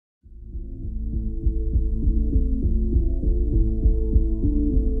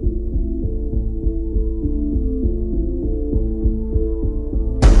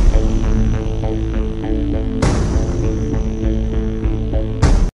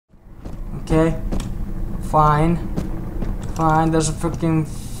Okay. Fine. Fine. There's a freaking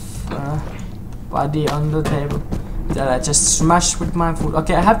body on the table that I just smashed with my foot.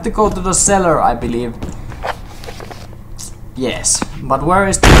 Okay, I have to go to the cellar, I believe. Yes. But where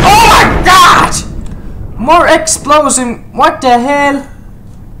is the... Oh my god! More exploding... What the hell?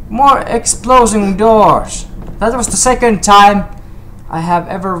 More exploding doors. That was the second time I have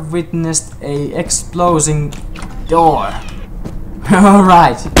ever witnessed a exploding door.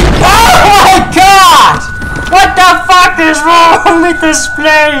 Alright. Oh my god! What the fuck is wrong with this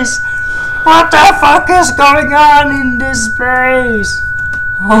place? What the fuck is going on in this place?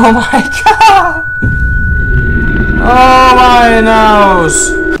 Oh my god! Oh my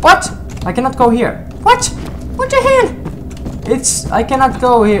nose! What? I cannot go here. What? What the hell? I cannot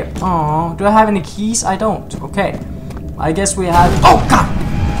go here. Oh, do I have any keys? I don't. Okay. I guess we have... Oh god!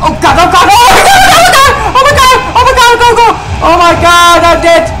 Oh god! Oh god! Oh my god! Oh my god! Oh my god! Go! Go! Oh my god! I'm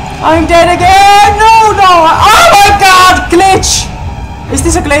dead! I'm dead again! No! No! Oh my god! Glitch! Is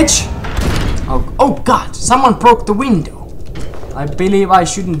this a glitch? Oh, oh god! Someone broke the window. I believe I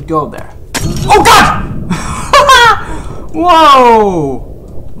shouldn't go there. Oh god! Whoa!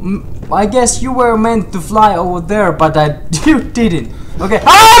 I guess you were meant to fly over there, but you didn't. Okay. Oh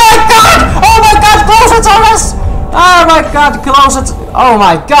my god! Oh my god! Closets on us! Oh my god! Closets! Oh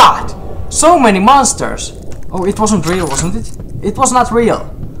my god! So many monsters. Oh, it wasn't real, wasn't it? It was not real.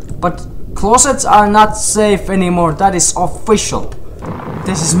 But closets are not safe anymore. That is official.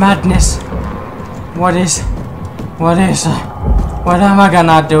 This is madness. What am I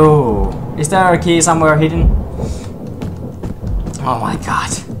gonna do? Is there a key somewhere hidden? Oh my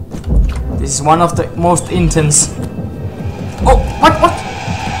god. This is one of the most intense. Oh, what?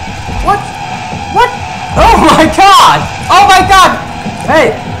 Oh my god! Oh my god!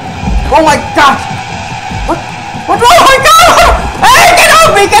 Hey! Oh my god! What? Oh my god! Hey, get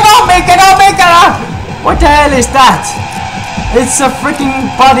off me! Get off me! Get off me! Get off! What the hell is that? It's a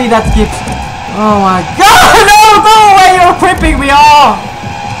freaking body that keeps... Oh my god! No! Go away! You're creeping me off!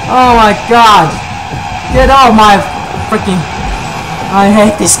 Oh my god! Get off my freaking... I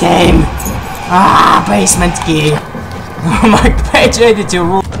hate this game. Ah, basement key. Oh my, page 82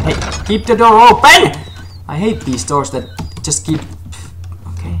 rule. Hey, keep the door open! I hate these doors that just keep...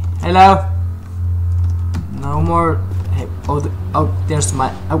 Okay, hello? No more... Hey, oh, there's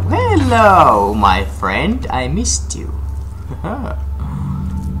my... Oh, hello, my friend. I missed you.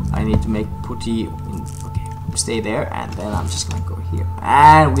 I need to make putty... Okay, stay there, and then I'm just gonna go here.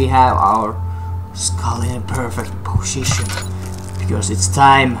 And we have our skull in a perfect position. Because it's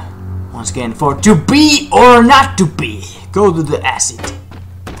time, once again, for to be or not to be. Go to the acid.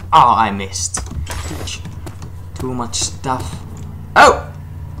 Oh, I missed. Too much stuff. Oh!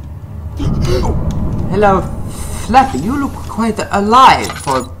 Oh! Hello, Flappy. You look quite alive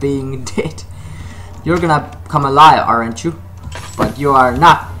for being dead. You're gonna come alive, aren't you? But you are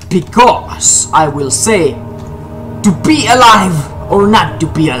not, because I will say to be alive or not to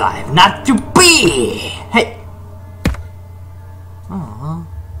be alive. Not to be! Hey! Aww.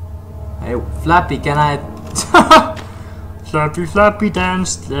 Hey, Flappy, can I... Flappy, Flappy,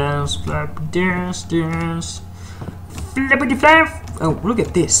 dance, dance, Flappy, dance, dance. Flappity flap. Oh, look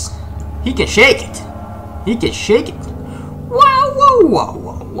at this. He can shake it. He can shake it. Wow, wow, wow,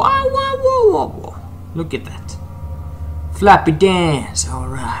 wow, wow, wow, wow, wow. Look at that. Flappy dance,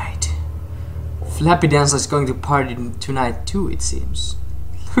 alright. Flappy dance is going to party tonight too, it seems.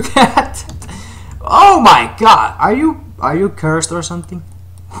 Look at that. Oh my god, are you cursed or something?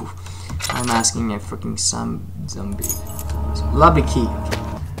 I'm asking a freaking zombie. Lobby key.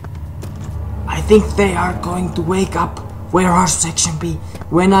 I think they are going to wake up warehouse section B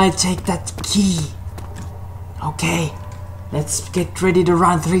when I take that key. Okay, let's get ready to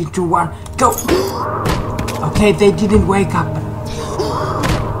run. 3, 2, 1, go! Okay, they didn't wake up.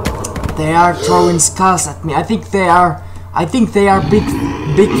 They are throwing skulls at me. I think they are big.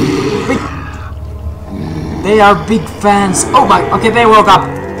 They are big fans. Oh my, okay, they woke up.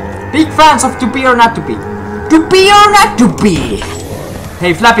 Big fans of to be or not to be. To be or not to be.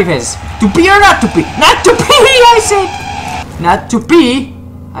 Hey, Flappy Face. To be or not to be? Not to be, I said. Not to be.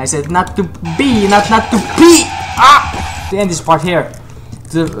 I said not to be, not to be. Ah! To end this part here,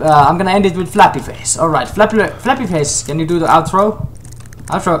 I'm gonna end it with Flappy Face. Alright, Flappy Face, can you do the outro?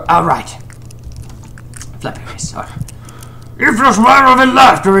 Outro, alright. Flappy Face, alright. If you smile with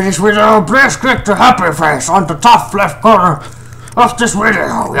laughter in this video, please click the happy face on the top left corner of this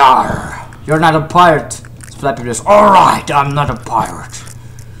video. Yeah. You're not a pirate, Flappy Face. Alright, I'm not a pirate.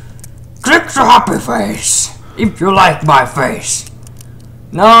 Click the happy face if you like my face.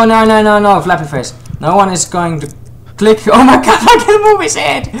 No, Flappy Face. No one is going to click. Oh my god, I can move his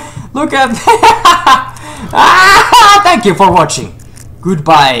head. Look at ah, thank you for watching.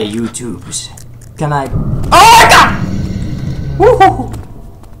 Goodbye, YouTubes. Can I? Oh my god! Woohoo!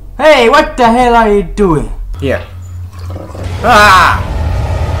 Hey, what the hell are you doing? Here. Ah!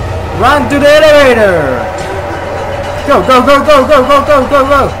 Run to the elevator! Go, go, go, go, go, go, go, go,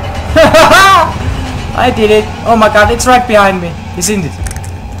 go! I did it! Oh my god, it's right behind me, isn't it?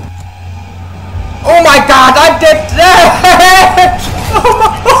 Oh my god, I'm dead!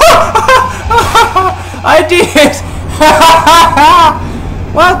 I did it!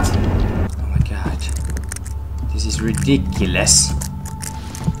 What? Oh my god. This is ridiculous.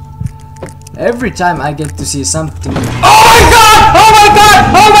 Every time I get to see something. Oh my god! Oh my god!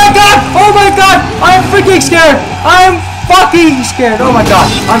 Oh my god! Oh my god! I'm freaking scared! I'm fucking scared! Oh my god!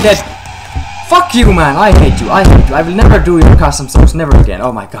 I'm dead! Fuck you, man! I hate you! I hate you! I will never do your custom songs, never again!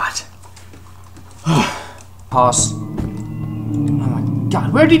 Oh my god! Pause. Oh my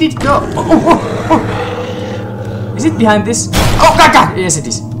god! Where did it go? Oh. Is it behind this? Oh god! God. Yes, it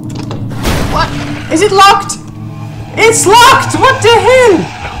is. What? Is it locked? It's locked! What the hell?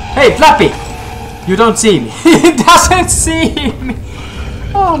 Hey, Flappy! You don't see me. It doesn't see me.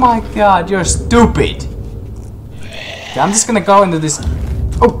 Oh my god, you're stupid. Okay, I'm just gonna go into this.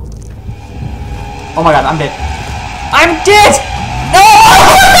 Oh. Oh my god, I'm dead. I'm dead!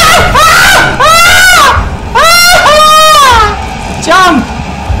 Jump!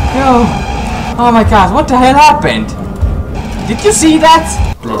 No. Oh my god, what the hell happened? Did you see that?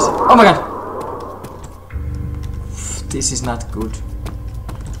 Please. Oh my god. This is not good.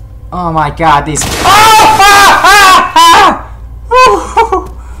 Oh my god, this.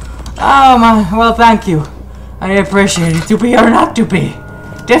 Oh my, well, thank you. I appreciate it. To be or not to be.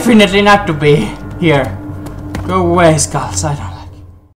 Definitely not to be. Here. Go away, Skulls. I don't.